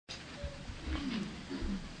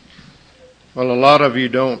Well, a lot of you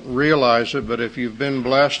don't realize it, but if you've been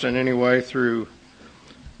blessed in any way through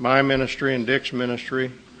my ministry and Dick's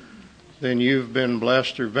ministry, then you've been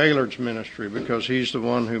blessed through Vaylord's ministry, because he's the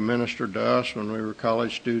one who ministered to us when we were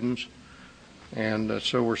college students. And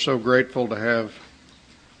so we're so grateful to have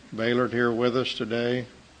Vaylord here with us today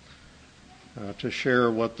to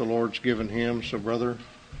share what the Lord's given him. So, brother,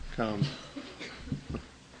 come.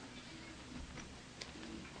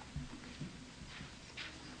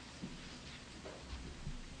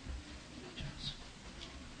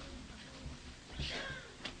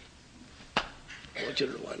 I want you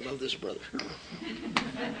to know I love this brother.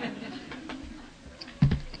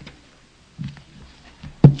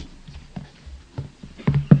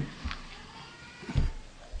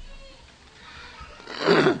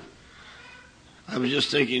 I was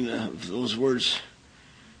just thinking of those words,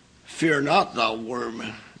 "Fear not, thou worm,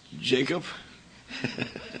 Jacob."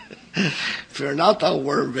 Fear not, thou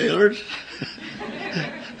worm, Vaylord.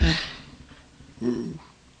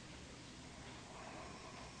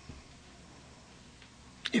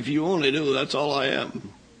 If you only knew, that's all I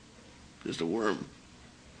am, just a worm.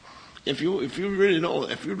 If you really know,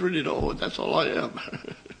 that's all I am.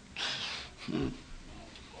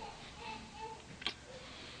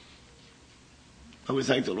 But we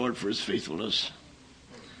thank the Lord for his faithfulness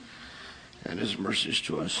and his mercies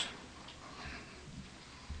to us.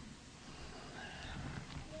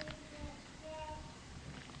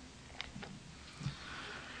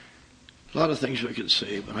 A lot of things we could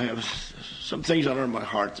say, but I have some things that are in my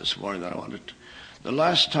heart this morning that I wanted to. The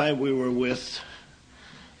last time we were with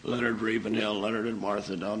Leonard Ravenhill, Leonard and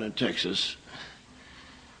Martha down in Texas,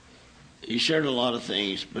 he shared a lot of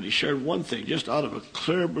things, but he shared one thing just out of a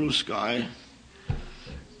clear blue sky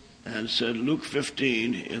and said, Luke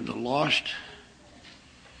 15, in the lost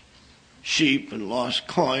sheep and lost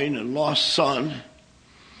coin and lost son,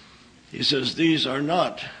 he says, these are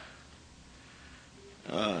not...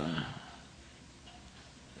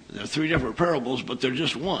 There are three different parables, but they're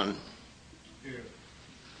just one. Yeah.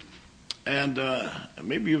 And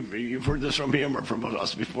maybe you've heard this from him or from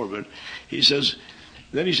us before, but he says,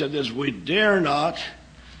 then he said this, we dare not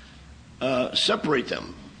separate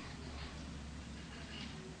them.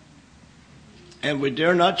 And we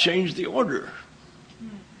dare not change the order.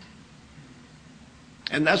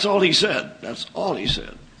 And that's all he said. That's all he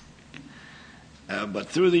said. But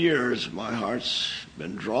through the years, my heart's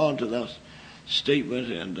been drawn to that statement,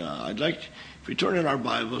 and I'd like, if we turn in our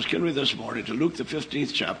Bibles, can we this morning to Luke the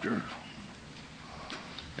 15th chapter,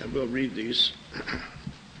 and we'll read these. Okay.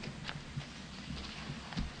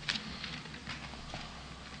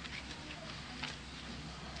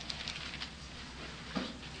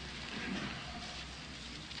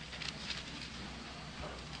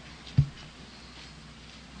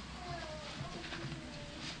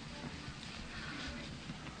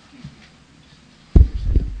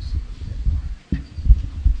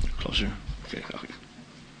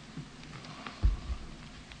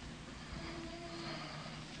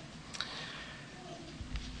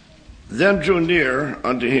 Then drew near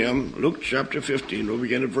unto him, Luke chapter 15, we'll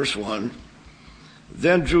begin at verse 1.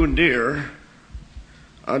 Then drew near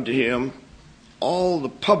unto him all the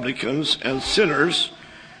publicans and sinners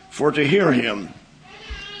for to hear him.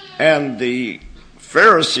 And the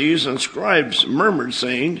Pharisees and scribes murmured,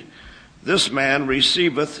 saying, this man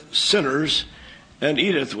receiveth sinners and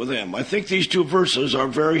eateth with them. I think these two verses are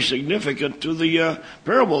very significant to the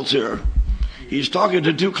parables here. He's talking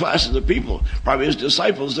to two classes of people, probably his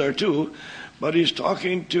disciples there too, but he's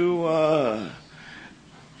talking to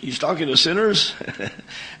sinners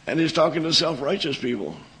and he's talking to self-righteous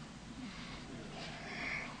people.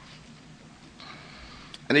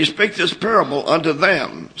 And he spake this parable unto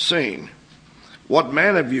them, saying, what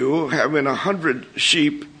man of you, having 100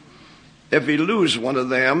 sheep, if he lose one of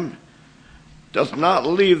them, doth not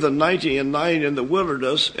leave the 99 in the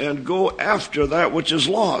wilderness and go after that which is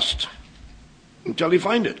lost until he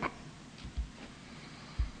find it?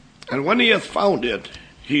 And when he hath found it,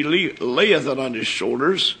 he layeth it on his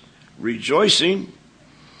shoulders, rejoicing.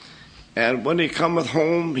 And when he cometh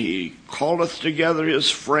home, he calleth together his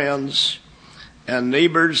friends and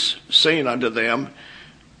neighbors, saying unto them,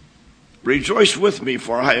 rejoice with me,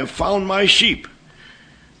 for I have found my sheep,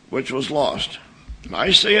 which was lost. And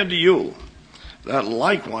I say unto you, that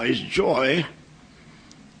likewise joy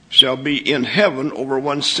shall be in heaven over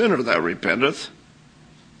one sinner that repenteth,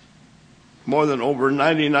 more than over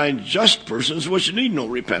 99 just persons which need no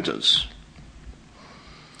repentance.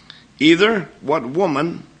 Either what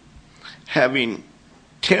woman, having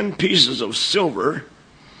 10 pieces of silver,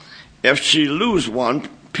 if she lose one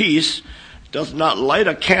piece, doth not light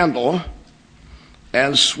a candle,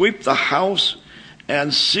 and sweep the house,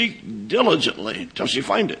 and seek diligently till she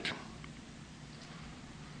find it.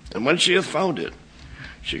 And when she hath found it,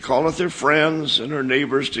 she calleth her friends and her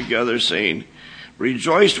neighbors together, saying,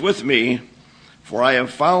 Rejoice with me, for I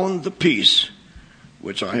have found the piece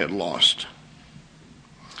which I had lost.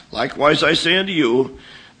 Likewise I say unto you,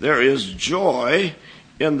 there is joy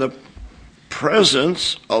in the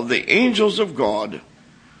presence of the angels of God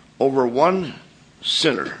over one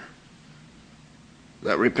sinner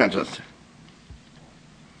that repenteth.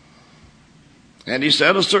 And he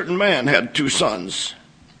said, a certain man had 2 sons.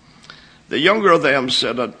 The younger of them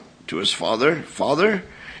said unto his father, Father,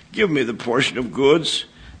 give me the portion of goods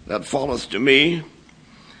that falleth to me.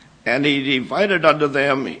 And he divided unto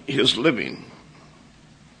them his living.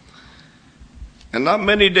 And not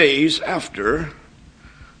many days after,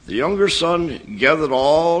 the younger son gathered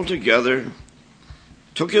all together,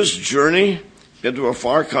 took his journey into a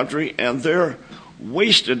far country, and there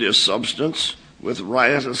wasted his substance with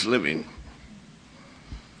riotous living.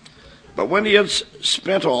 But when he had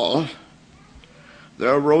spent all,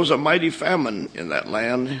 there arose a mighty famine in that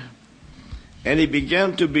land, and he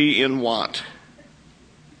began to be in want.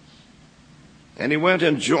 And he went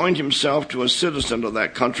and joined himself to a citizen of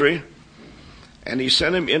that country, and he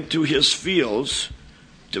sent him into his fields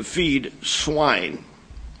to feed swine.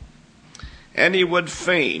 And he would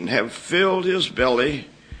fain have filled his belly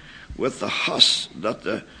with the husk that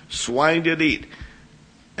the swine did eat,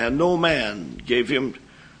 and no man gave him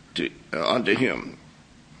unto him.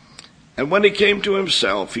 And when he came to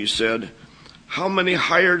himself, he said, How many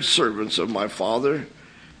hired servants of my fathers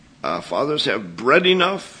have bread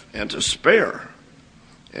enough and to spare,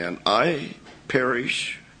 and I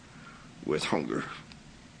perish with hunger.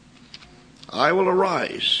 I will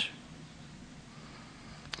arise,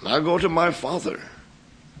 and I'll go to my father,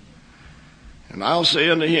 and I'll say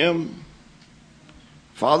unto him,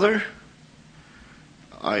 Father,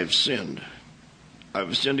 I have sinned. I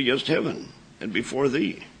have sinned against heaven and before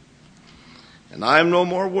thee, and I am no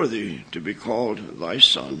more worthy to be called thy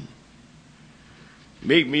son.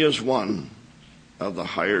 Make me as one of the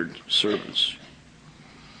hired servants.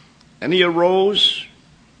 And he arose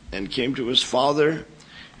and came to his father,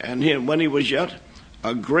 and when he was yet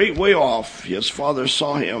a great way off, his father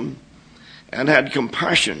saw him and had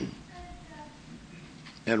compassion,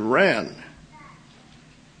 and ran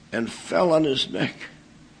and fell on his neck,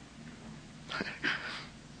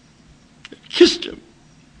 kissed him.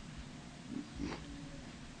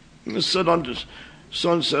 And the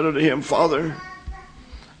son said unto him, Father,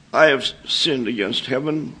 I have sinned against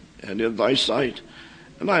heaven and in thy sight,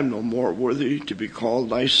 and I am no more worthy to be called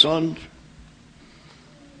thy son.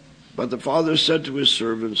 But the father said to his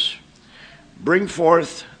servants, Bring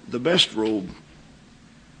forth the best robe,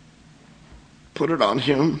 put it on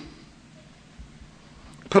him,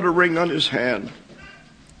 put a ring on his hand,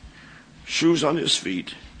 shoes on his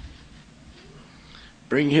feet.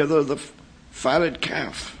 Bring hither the fatted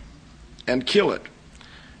calf, and kill it,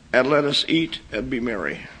 and let us eat and be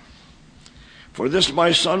merry. For this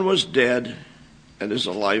my son was dead, and is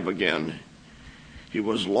alive again. He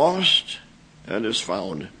was lost, and is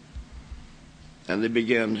found. And they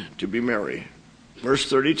began to be merry. Verse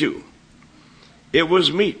 32. It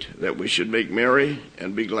was meet that we should make merry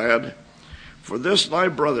and be glad. For this thy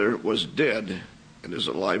brother was dead, and is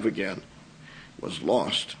alive again. Was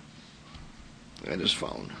lost, and is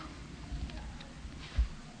found.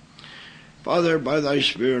 Father, by thy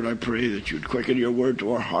Spirit, I pray that you'd quicken your word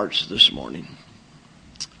to our hearts this morning.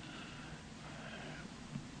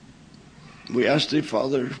 We ask thee,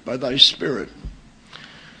 Father, by thy Spirit,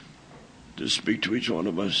 to speak to each one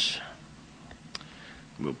of us.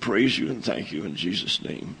 We'll praise you and thank you in Jesus'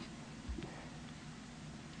 name.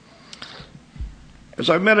 As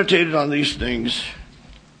I meditated on these things,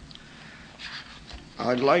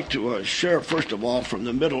 I'd like to share, first of all, from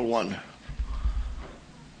the middle one,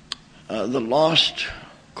 the lost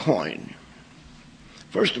coin.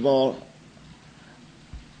 First of all,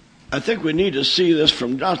 I think we need to see this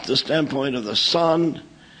from not the standpoint of the sun,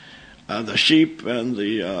 the sheep, and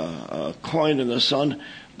the coin in the sun,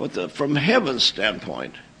 but from heaven's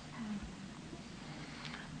standpoint.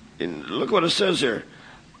 And look what it says here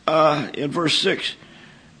in verse 6.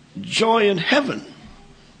 Joy in heaven.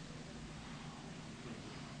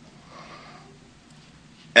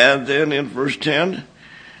 And then in verse 10,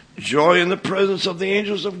 joy in the presence of the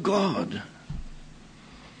angels of God.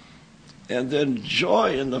 And then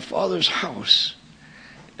joy in the Father's house.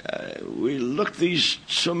 We look these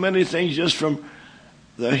so many things just from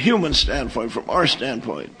the human standpoint, from our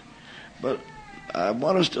standpoint. But I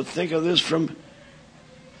want us to think of this from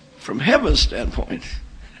heaven's standpoint.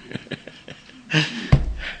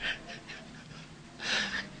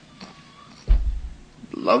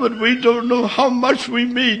 Beloved, we don't know how much we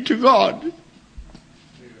mean to God.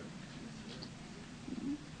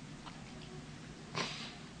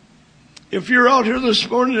 If you're out here this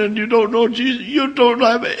morning and you don't know Jesus, you don't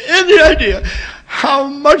have any idea how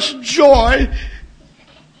much joy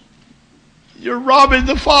you're robbing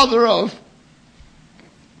the Father of.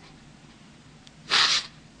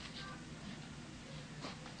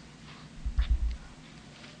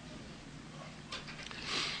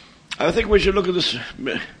 I think we should look at this.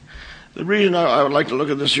 The reason I would like to look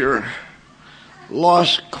at this here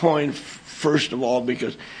lost coin first of all,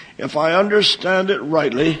 because if I understand it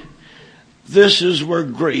rightly, this is where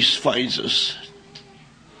grace finds us.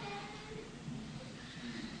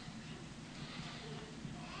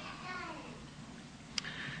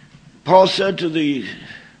 Paul said to the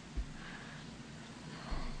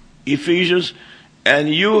Ephesians, and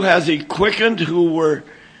you hath he quickened who were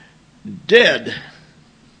dead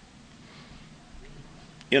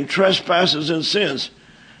in trespasses and sins.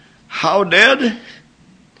 How dead?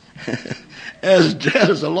 As dead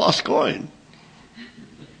as a lost coin.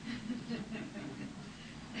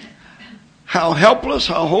 How helpless,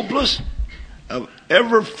 how hopeless of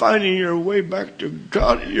ever finding your way back to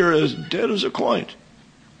God. You're as dead as a coin.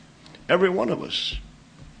 Every one of us.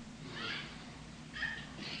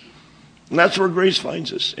 And that's where grace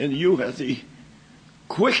finds us. And you hath he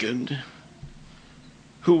quickened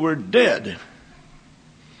who were dead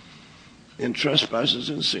in trespasses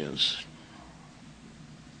and sins.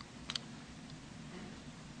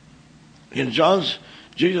 In John's,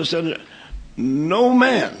 Jesus said, no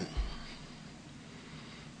man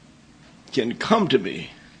can come to me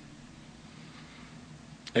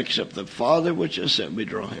except the Father which has sent me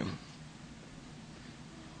draw him.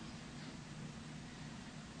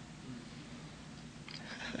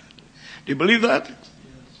 Do you believe that? Yes.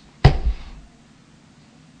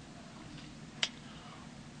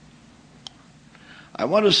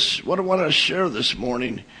 What I want to share this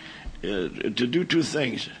morning to do two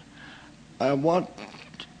things. I want,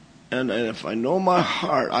 and if I know my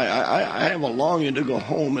heart, I have a longing to go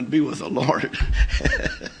home and be with the Lord.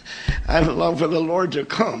 I have a longing for the Lord to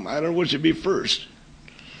come. I don't know which to be first.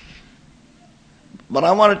 But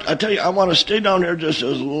I want to stay down here just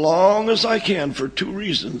as long as I can for two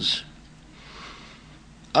reasons.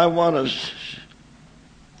 I want to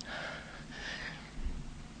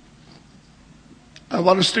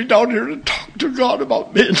stay down here and talk to God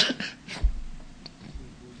about men.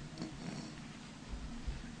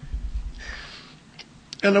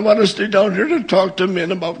 And I want to stay down here to talk to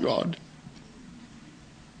men about God.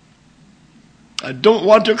 I don't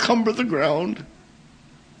want to cumber the ground.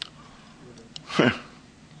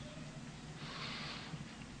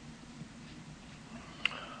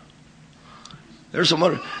 There's a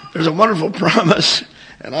wonderful promise,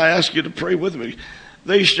 and I ask you to pray with me.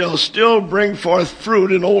 They shall still bring forth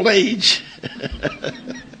fruit in old age.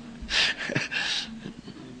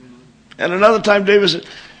 And another time David said,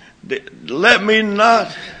 let me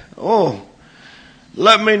not go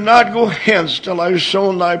hence till I've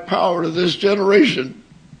shown thy power to this generation.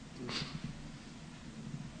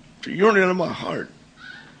 It's a yearning in my heart.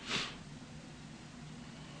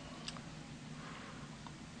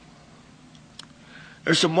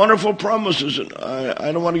 There's some wonderful promises, and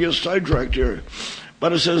I don't want to get sidetracked here.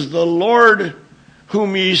 But it says, the Lord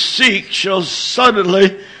whom ye seek shall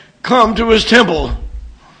suddenly come to his temple.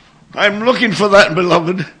 I'm looking for that,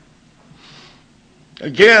 beloved.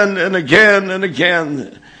 Again and again and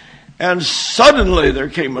again. And suddenly there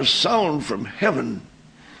came a sound from heaven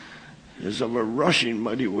as of a rushing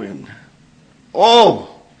mighty wind.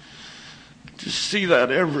 Oh, to see that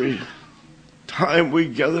every time we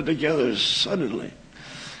gather together suddenly.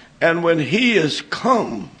 And when he is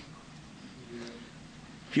come,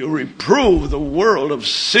 he'll reprove the world of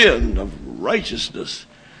sin, of righteousness,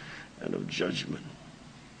 and of judgment.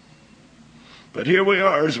 But here we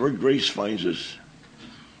are, is where grace finds us.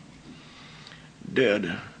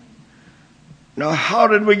 Dead. Now, how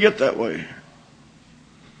did we get that way?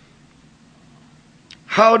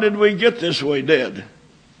 How did we get this way dead?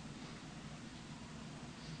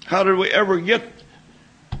 How did we ever get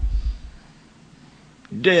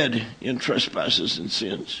dead in trespasses and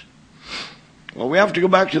sins? Well, we have to go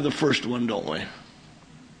back to the first one, don't we?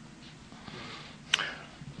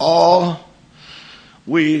 All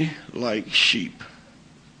we like sheep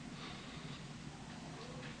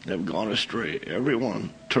have gone astray.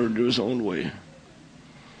 Everyone turned to his own way.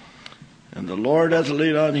 And the Lord hath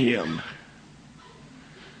laid on him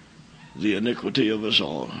the iniquity of us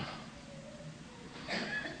all.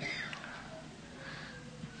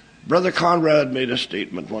 Brother Conrad made a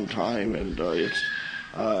statement one time, and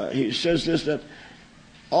he says this, that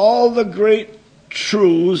all the great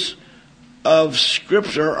truths of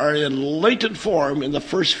Scripture are in latent form in the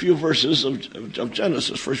first few verses of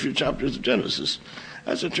Genesis, first few chapters of Genesis.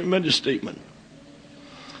 That's a tremendous statement.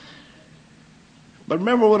 But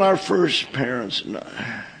remember when our first parents,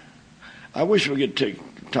 I wish we could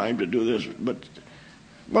take time to do this, but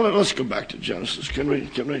well, let's go back to Genesis. Can we?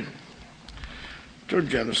 Turn to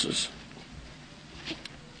Genesis.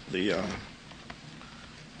 The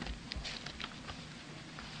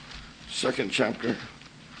second chapter.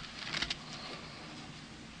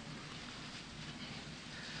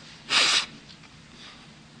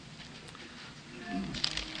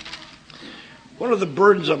 One of the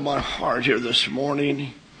burdens of my heart here this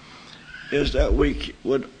morning is that we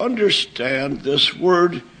would understand this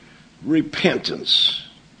word repentance.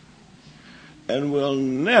 And we'll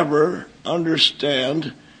never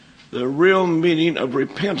understand the real meaning of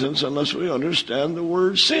repentance unless we understand the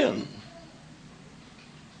word sin.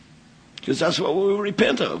 Because that's what we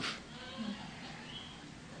repent of.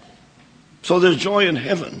 So there's joy in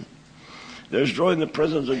heaven. There's joy in the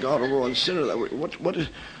presence of God over one sinner.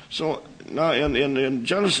 So now in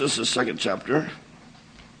Genesis, the second chapter,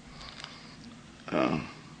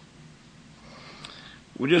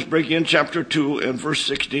 we just break in chapter 2 and verse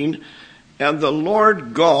 16. And the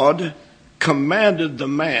Lord God commanded the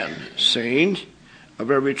man, saying, of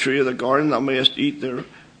every tree of the garden thou mayest eat there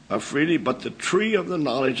freely, but the tree of the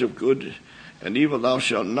knowledge of good and evil thou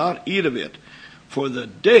shalt not eat of it. For the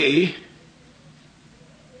day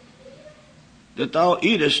that thou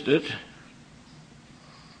eatest it,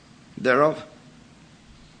 thereof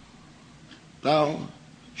thou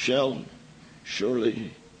shalt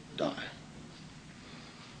surely die.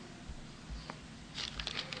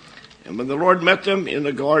 And when the Lord met them in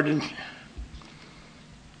the garden,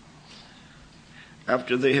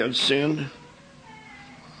 after they had sinned,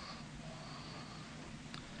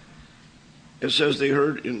 it says they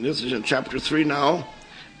heard, and this is in chapter 3 now,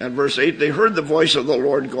 and verse 8, they heard the voice of the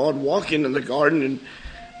Lord God walking in the garden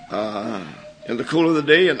in the cool of the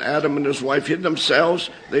day, and Adam and his wife hid themselves.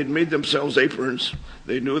 They'd made themselves aprons.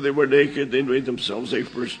 They knew they were naked. They made themselves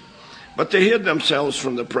aprons. But they hid themselves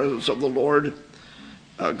from the presence of the Lord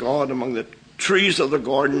God among the trees of the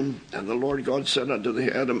garden. And the Lord God said unto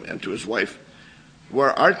Adam and to his wife,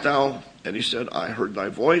 where art thou? And he said, I heard thy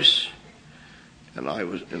voice, and I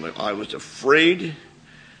was afraid,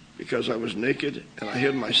 because I was naked, and I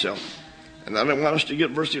hid myself. And then I want us to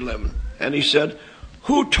get verse 11. And he said,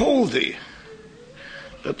 who told thee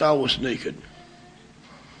that thou wast naked?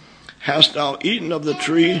 Hast thou eaten of the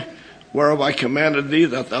tree whereof I commanded thee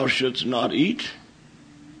that thou shouldst not eat?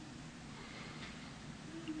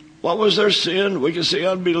 What was their sin? We can say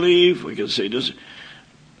unbelief. We can say this.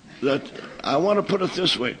 That I want to put it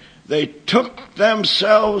this way. They took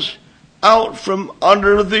themselves out from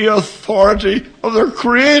under the authority of their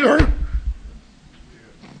Creator.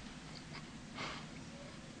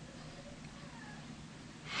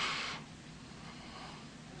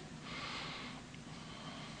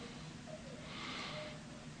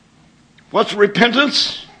 What's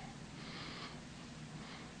repentance?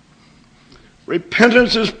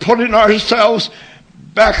 Repentance is putting ourselves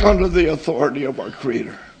back under the authority of our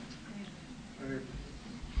Creator.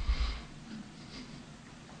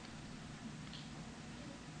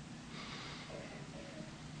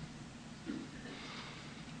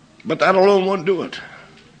 But that alone won't do it.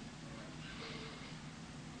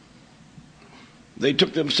 They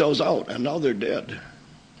took themselves out, and now they're dead.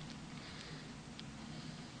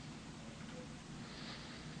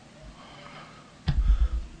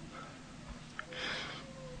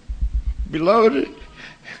 Beloved,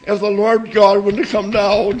 if the Lord God were to come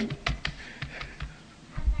down,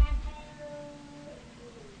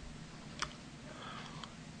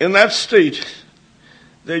 in that state,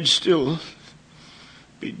 they'd still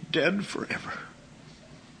be dead forever.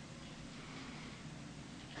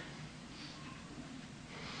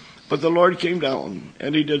 But the Lord came down,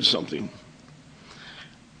 and He did something.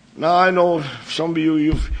 Now, I know some of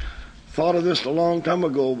you've thought of this a long time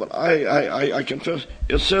ago, but I confess,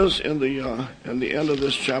 it says in the end of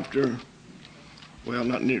this chapter, well,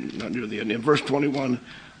 not near the end, in verse 21,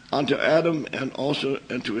 unto Adam and also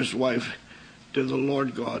and to his wife did the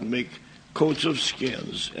Lord God make coats of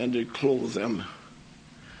skins and did clothe them.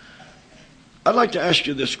 I'd like to ask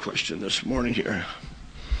you this question this morning here.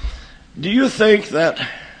 Do you think that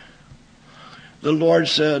the Lord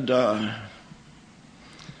said,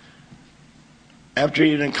 after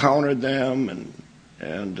He had encountered them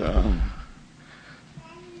and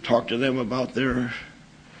talked to them about their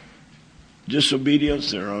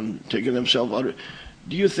disobedience, their taking themselves out of it,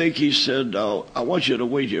 do you think He said, I want you to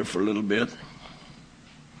wait here for a little bit?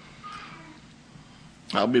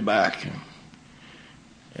 I'll be back.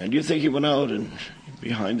 And do you think he went out and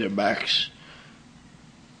behind their backs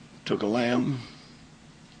took a lamb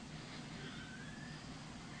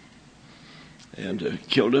and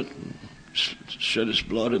killed it, and shed its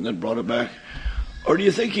blood, and then brought it back? Or do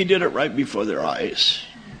you think he did it right before their eyes?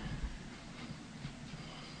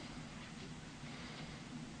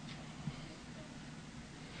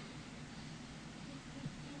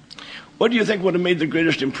 What do you think would have made the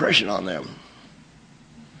greatest impression on them?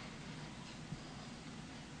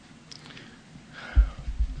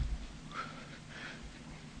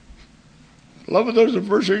 Beloved, there's a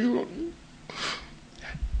verse in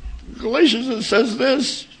Galatians that says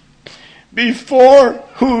this: before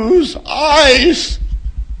whose eyes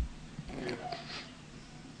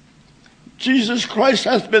Jesus Christ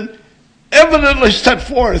hath been evidently set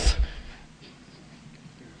forth,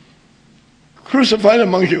 crucified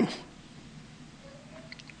among you.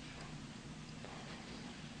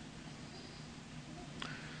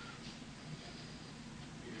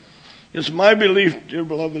 It's my belief, dear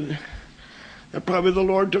beloved, that probably the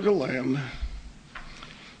Lord took a lamb,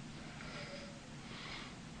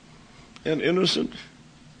 an innocent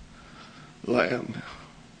lamb,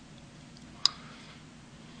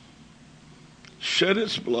 shed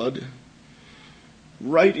its blood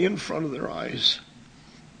right in front of their eyes.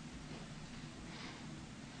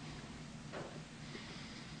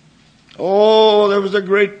 Oh, there was a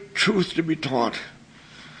great truth to be taught,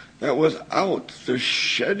 that without the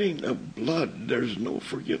shedding of blood, there's no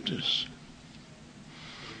forgiveness.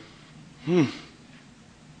 And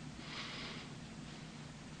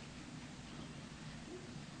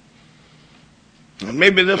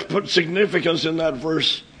maybe this puts significance in that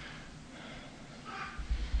verse.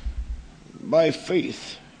 By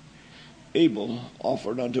faith, Abel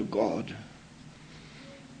offered unto God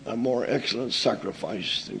a more excellent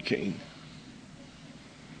sacrifice than Cain.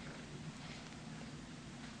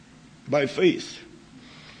 By faith,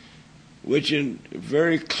 which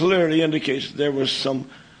very clearly indicates there was some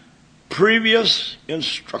previous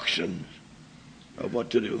instruction of what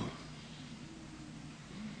to do.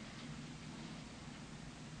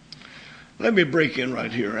 Let me break in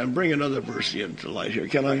right here and bring another verse into light here.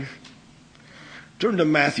 Can I? Turn to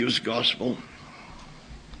Matthew's Gospel,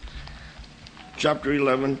 chapter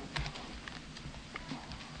 11.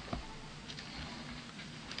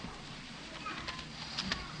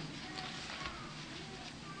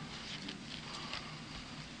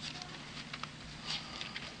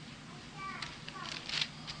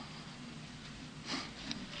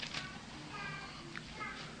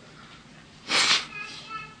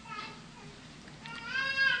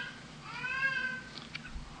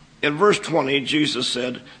 In verse 20, Jesus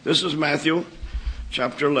said, this is Matthew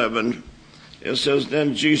chapter 11. It says,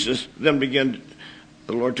 then began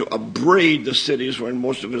the Lord to upbraid the cities wherein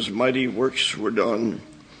most of his mighty works were done.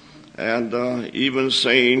 And even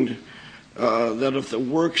saying that if the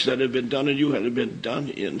works that had been done in you had been done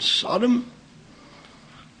in Sodom,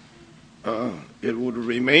 it would have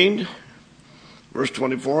remained. Verse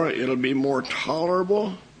 24, it'll be more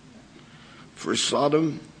tolerable for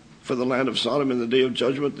Sodom, for the land of Sodom in the day of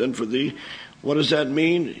judgment than for thee. What does that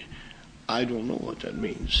mean? I don't know what that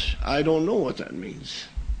means. I don't know what that means.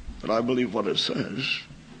 But I believe what it says.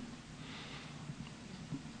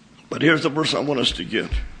 But here's the verse I want us to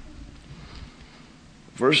get.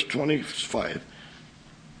 Verse 25.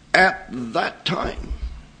 At that time,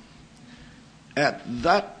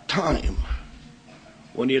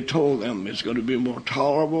 when he had told them it's going to be more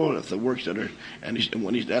tolerable if the works that are,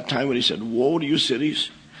 when he said, woe to you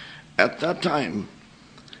cities, at that time,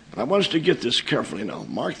 and I want us to get this carefully now.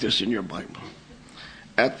 Mark this in your Bible.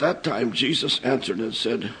 At that time, Jesus answered and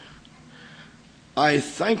said, I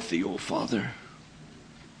thank thee, O Father.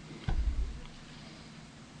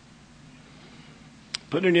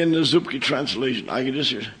 Put it in the Zupke translation. I can just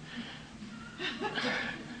hear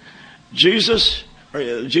Jesus,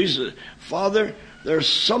 Father, there's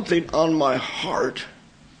something on my heart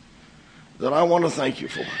that I want to thank you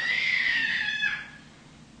for.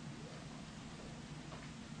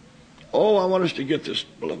 Oh, I want us to get this,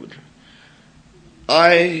 beloved.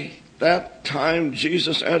 That time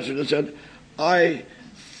Jesus answered and said, I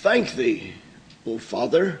thank thee, O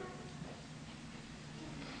Father,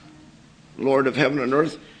 Lord of heaven and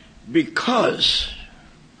earth, because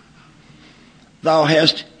thou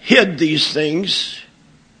hast hid these things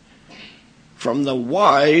from the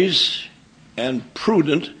wise and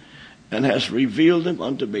prudent, and hast revealed them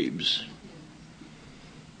unto babes.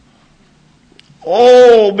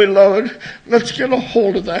 Oh, beloved, let's get a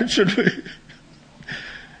hold of that, should we?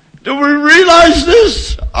 Do we realize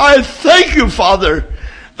this? I thank you, Father,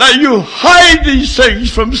 that you hide these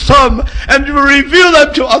things from some and you reveal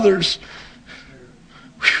them to others.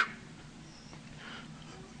 Whew.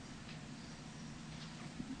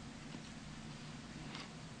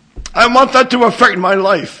 I want that to affect my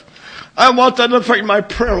life. I want that to affect my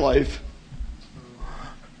prayer life.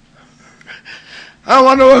 I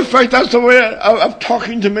want to affect, that's the way of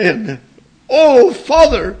talking to men. Oh,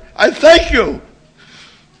 Father, I thank you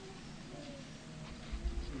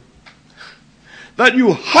that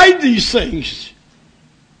you hide these things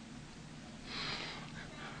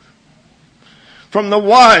from the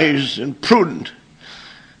wise and prudent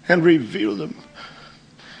and reveal them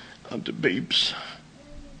unto babes.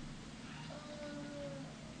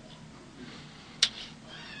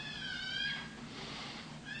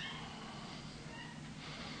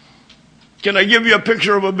 Can I give you a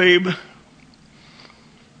picture of a babe? Have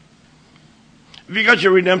you got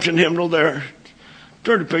your redemption hymnal there?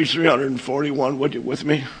 Turn to page 341, would you, with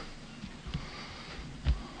me?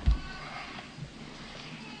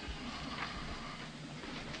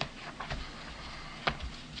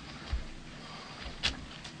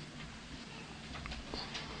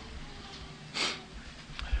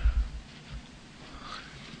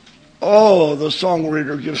 Oh, the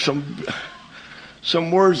songwriter gives some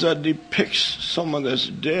words that depicts someone that's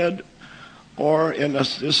dead, or in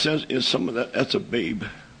this sense is someone that's a babe.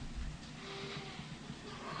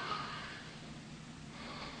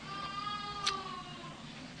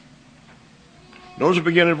 Notice the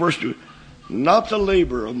beginning of verse 2. Not the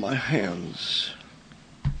labor of my hands.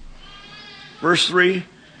 Verse 3.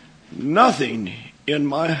 Nothing in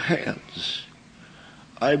my hands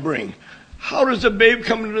I bring. How does the babe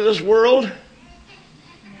come into this world?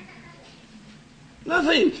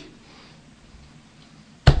 Nothing.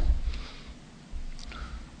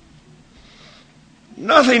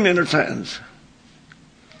 Nothing in its hands.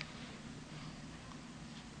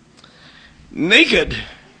 Naked.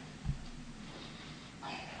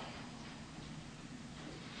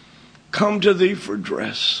 Come to thee for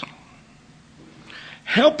dress.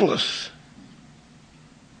 Helpless.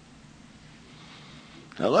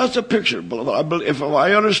 Now that's a picture, beloved. If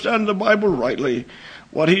I understand the Bible rightly,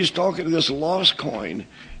 what he's talking to this lost coin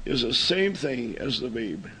is the same thing as the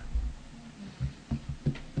babe.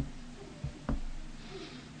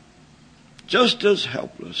 Just as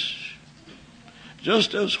helpless,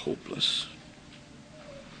 just as hopeless.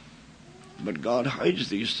 But God hides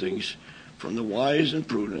these things from the wise and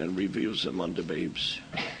prudent and reveals them unto babes.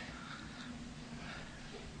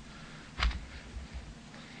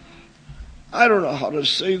 I don't know how to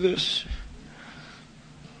say this,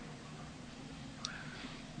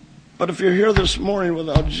 but if you're here this morning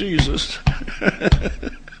without Jesus,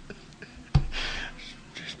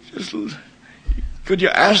 could you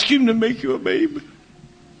ask him to make you a babe?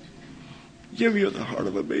 Give you the heart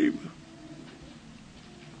of a babe.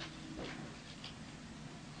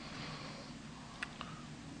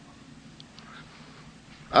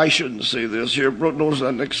 I shouldn't say this here. Notice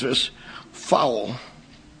that next verse. Foul.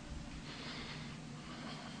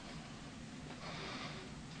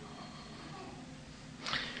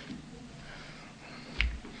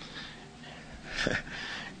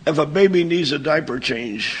 If a baby needs a diaper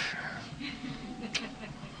change,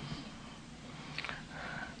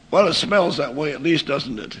 well, it smells that way at least,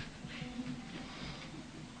 doesn't it?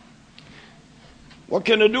 What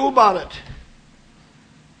can it do about it?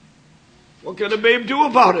 What can a babe do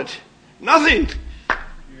about it? Nothing.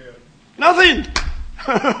 Yeah. Nothing.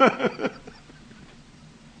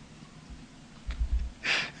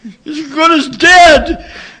 It's as good as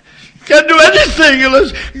dead. Can't do anything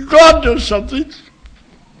unless God does something.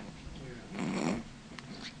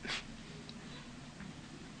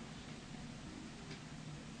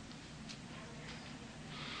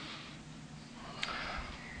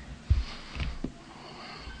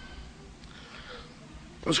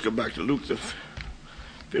 Let's go back to Luke, the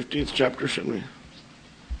 15th chapter, shouldn't we?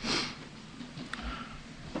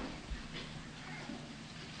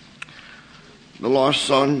 The lost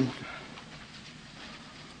son.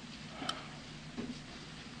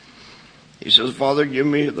 He says, Father, give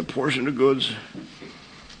me the portion of goods.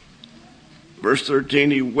 Verse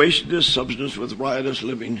 13, he wasted his substance with riotous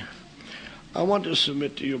living. I want to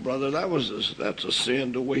submit to you, brother, that's a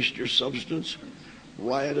sin to waste your substance.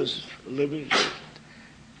 Riotous living.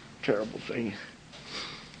 Terrible thing.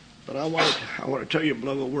 But I want to tell you,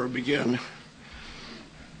 beloved, where it began.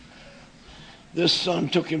 This son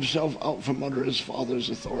took himself out from under his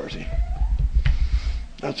father's authority.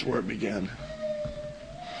 That's where it began.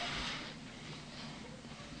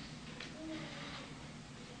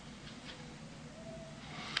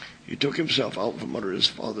 He took himself out from under his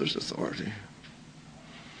father's authority.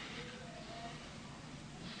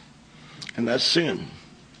 And that's sin.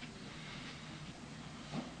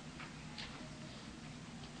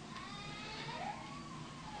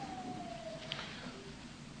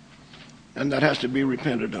 And that has to be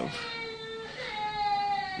repented of.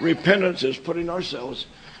 Repentance is putting ourselves,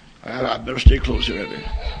 I better stay closer at it.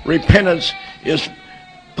 Repentance is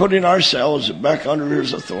putting ourselves back under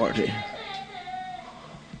his authority.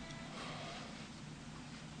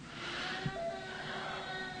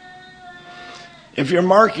 If you're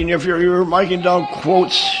marking down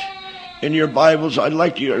quotes in your Bibles, I'd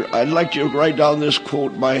like you to write down this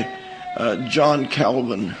quote by John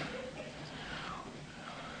Calvin.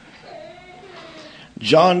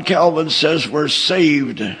 John Calvin says we're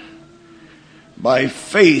saved by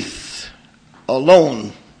faith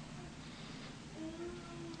alone.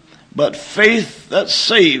 But faith that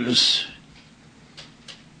saves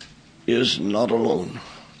is not alone.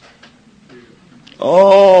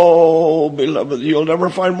 Oh, beloved, you'll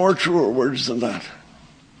never find more truer words than that.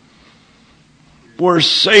 We're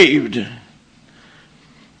saved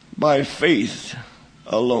by faith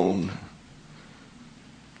alone.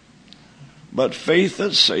 But faith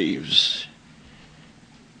that saves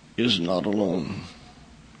is not alone.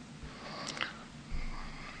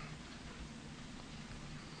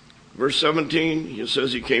 Verse 17, he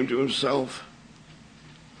says he came to himself.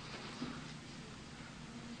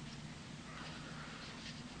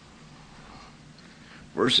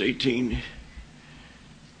 Verse 18,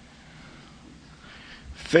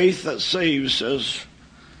 faith that saves says,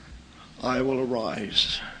 I will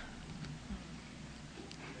arise.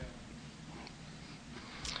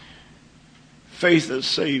 Faith that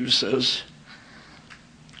saves says,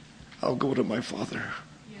 I'll go to my Father.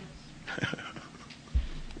 Yes.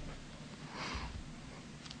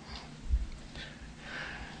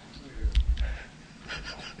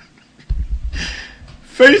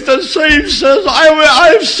 Faith that saves says,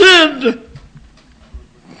 I've sinned.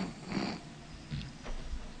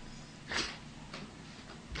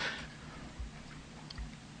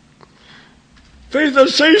 Faith that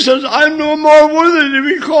saves says, I'm no more worthy to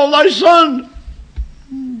be called thy son.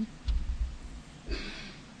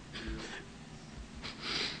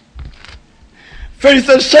 Faith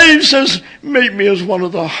that saves says, make me as one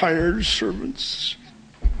of the hired servants.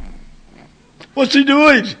 What's he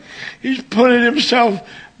doing? He's putting himself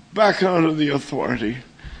back under the authority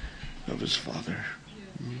of his Father.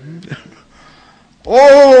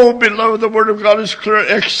 Oh, beloved, the word of God is clear.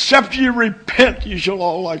 Except ye repent, ye shall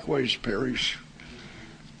all likewise perish.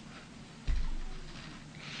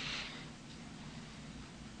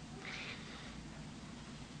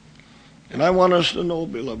 And I want us to know,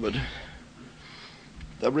 beloved,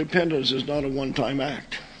 that repentance is not a one-time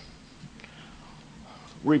act.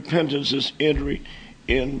 Repentance is entering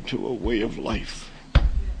into a way of life.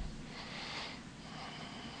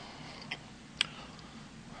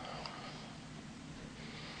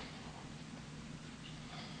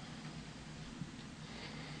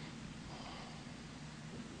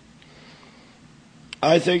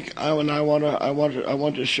 I think I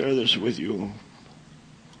want to share this with you.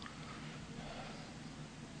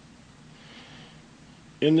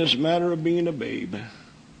 In this matter of being a babe,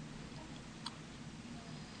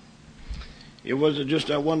 it wasn't just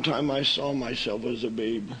that one time I saw myself as a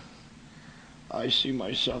babe. I see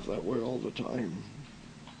myself that way all the time.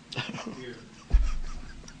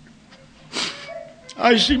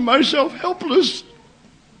 I see myself helpless.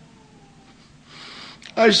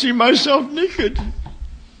 I see myself naked.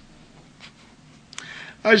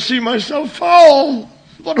 I see myself foul.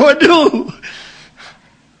 What do I do?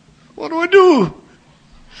 What do I do?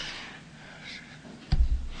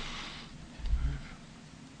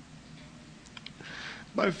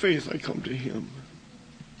 By faith I come to him.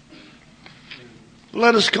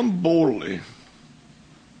 Let us come boldly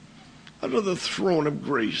under the throne of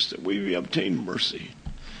grace that we may obtain mercy.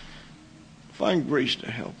 Find grace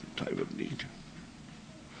to help in time of need.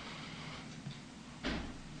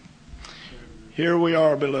 Here we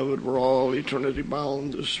are, beloved. We're all eternity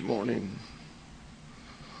bound this morning.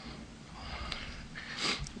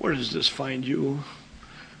 Where does this find you?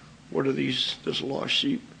 Where do this lost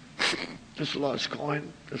sheep, this lost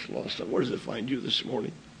coin, this lost stuff, where does it find you this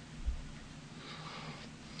morning?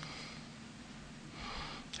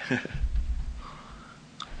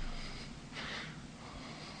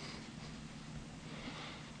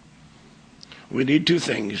 We need two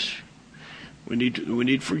things. We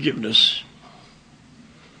need forgiveness,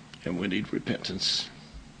 and we need repentance.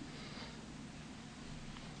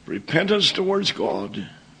 Repentance towards God,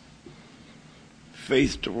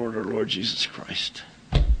 faith toward our Lord Jesus Christ.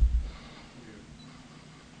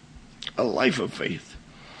 A life of faith,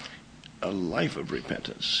 a life of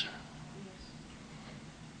repentance.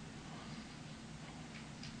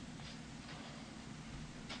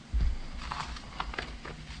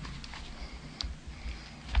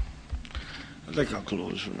 I think I'll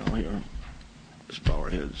close for now here. Let's bow our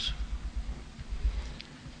heads.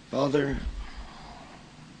 Father,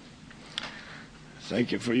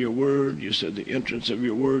 thank you for your word. You said the entrance of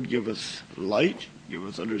your word giveth light,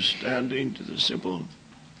 giveth understanding to the simple.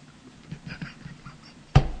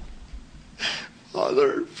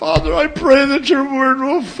 Father, I pray that your word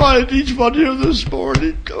will find each one here this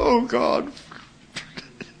morning. Oh, God.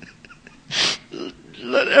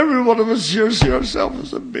 Let every one of us here see ourselves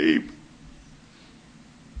as a babe.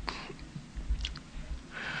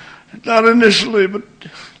 Not initially, but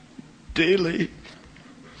daily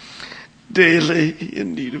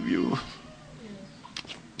in need of you.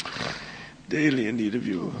 Daily in need of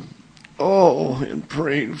you. Oh, in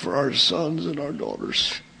praying for our sons and our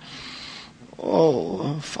daughters.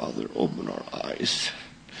 Oh, Father, open our eyes.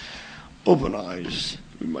 Open eyes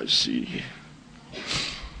we might see.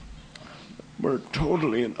 We're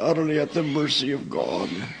totally and utterly at the mercy of God.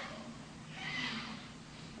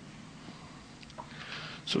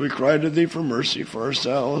 So we cry to thee for mercy for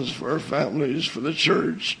ourselves, for our families, for the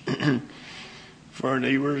church, for our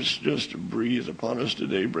neighbors. Just breathe upon us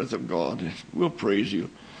today, breath of God. We'll praise you.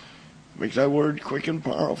 Make thy word quick and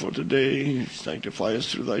powerful today. Sanctify us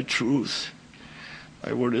through thy truth.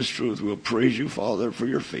 Thy word is truth. We'll praise you, Father, for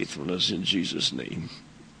your faithfulness in Jesus' name.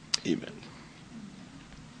 Amen.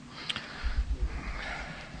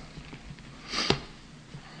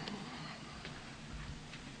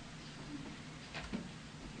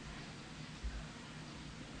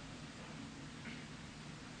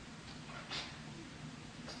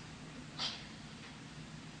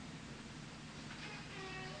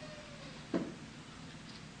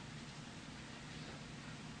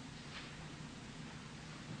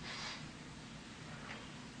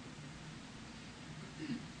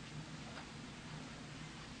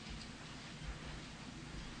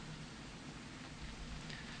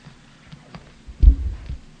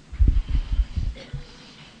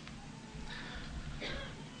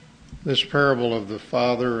 This parable of the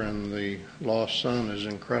father and the lost son is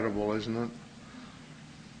incredible, isn't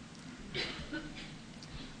it?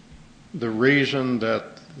 The reason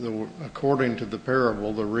that, according to the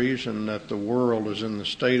parable, the reason that the world is in the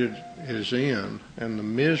state it is in, and the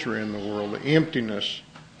misery in the world, the emptiness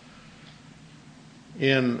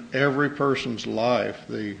in every person's life,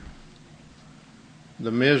 the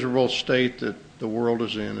miserable state that the world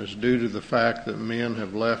is in, is due to the fact that men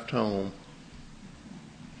have left home.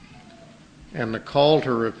 And the call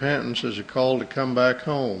to repentance is a call to come back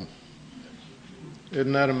home.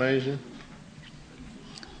 Isn't that amazing?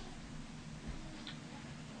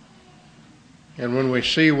 And when we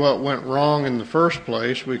see what went wrong in the first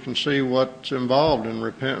place, we can see what's involved in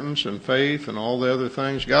repentance and faith and all the other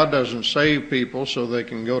things. God doesn't save people so they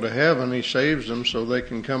can go to heaven. He saves them so they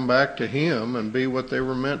can come back to Him and be what they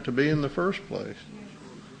were meant to be in the first place.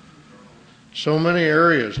 So many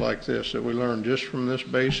areas like this that we learn just from this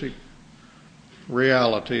basic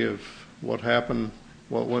reality of what happened,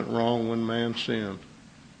 what went wrong when man sinned.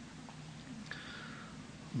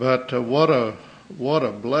 But what a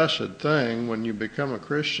blessed thing when you become a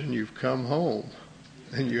Christian, you've come home.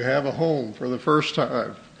 And you have a home for the first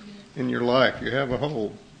time in your life. You have a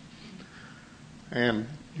home. And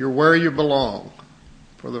you're where you belong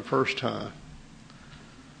for the first time.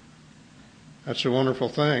 That's a wonderful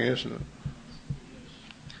thing, isn't it?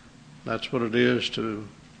 That's what it is to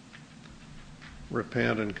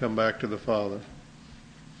repent and come back to the Father.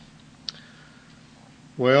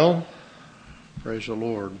 Well, praise the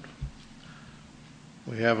Lord.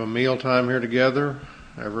 We have a meal time here together.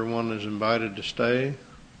 Everyone is invited to stay,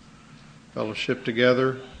 fellowship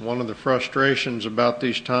together. One of the frustrations about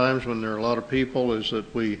these times when there are a lot of people is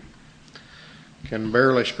that we can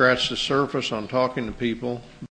barely scratch the surface on talking to people.